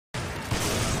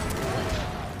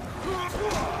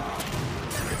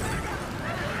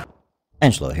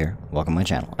Angelo here, welcome to my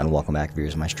channel, and welcome back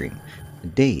viewers of my stream.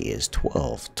 Today is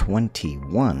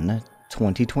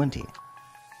 12/21/2020,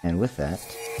 and with that,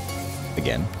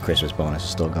 again, Christmas bonus is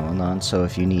still going on, so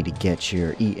if you need to get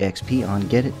your EXP on,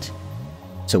 get it.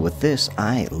 So with this,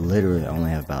 I literally only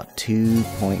have about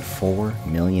 2.4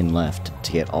 million left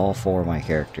to get all 4 of my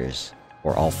characters,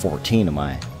 or all 14 of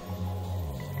my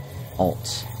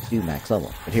alts to max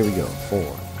level. But here we go for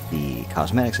the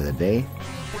cosmetics of the day.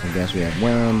 I guess we have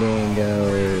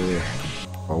Wendigo,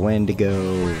 or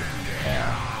Wendigo,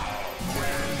 yeah.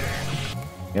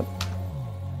 Yep.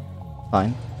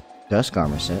 Fine. Dusk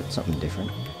Armour set, something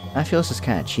different. I feel this is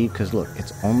kind of cheap because look,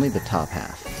 it's only the top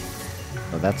half.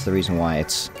 So that's the reason why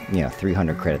it's,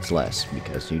 300 credits less,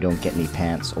 because you don't get any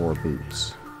pants or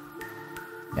boots.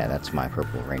 Yeah, that's my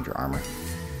purple ranger armor.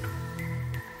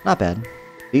 Not bad.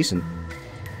 Decent.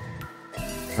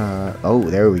 Oh,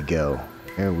 there we go.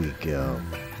 There we go.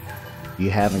 If you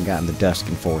haven't gotten the Dusk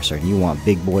Enforcer and you want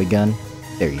big boy gun,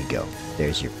 there you go.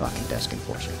 There's your fucking Dusk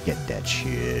Enforcer. Get that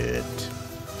shit.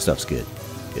 Stuff's good.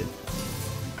 Good.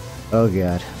 Oh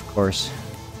god, of course.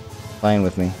 Playing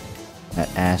with me. That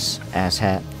ass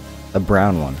hat. A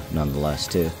brown one, nonetheless,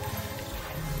 too.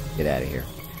 Get out of here.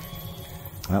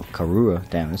 Well, Karura.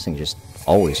 Damn, this thing's just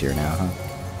always here now, huh?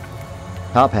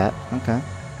 Top hat. Okay.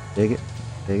 Dig it.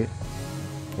 Dig it.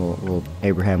 Little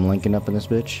Abraham Lincoln up in this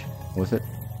bitch with it.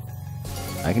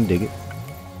 I can dig it.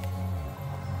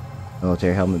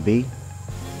 Military helmet B.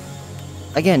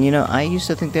 Again, I used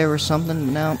to think there was something,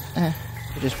 but now,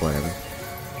 just whatever.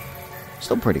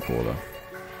 Still pretty cool though.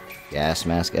 Gas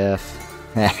mask F.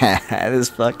 This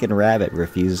fucking rabbit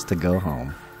refuses to go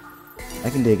home. I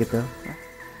can dig it though.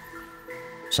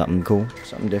 Something cool,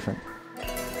 something different.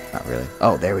 Not really.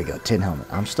 Oh, there we go. Tin helmet.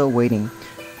 I'm still waiting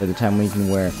for the time when you can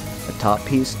wear a top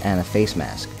piece and a face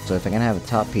mask. So if I can have a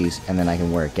top piece and then I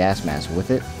can wear a gas mask with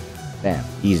it, bam,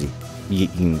 easy. You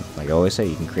can, like I always say,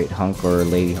 you can create hunk or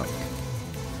lady hunk.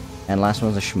 And last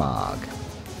one's a schmog.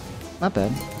 Not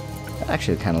bad. That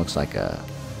actually kind of looks like a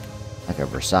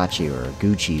Versace or a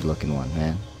Gucci looking one,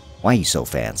 man. Why are you so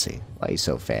fancy? Why are you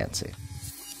so fancy?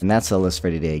 And that's the list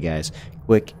for today, guys.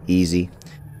 Quick, easy.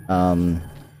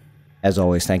 As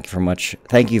always, thank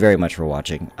you very much for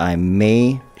watching. I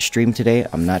may stream today,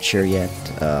 I'm not sure yet.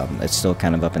 It's still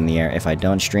kind of up in the air. If I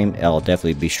don't stream, I'll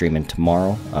definitely be streaming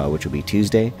tomorrow, which will be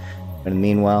Tuesday. But in the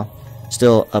meanwhile,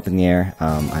 still up in the air.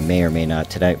 I may or may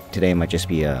not. Today might just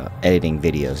be editing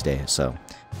videos day. So,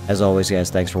 as always,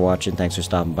 guys, thanks for watching. Thanks for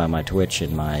stopping by my Twitch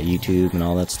and my YouTube and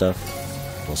all that stuff.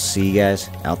 We'll see you guys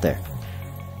out there.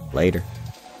 Later.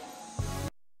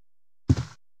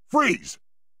 Freeze!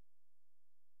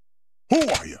 Who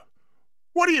are you?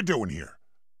 What are you doing here?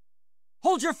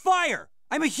 Hold your fire!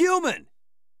 I'm a human!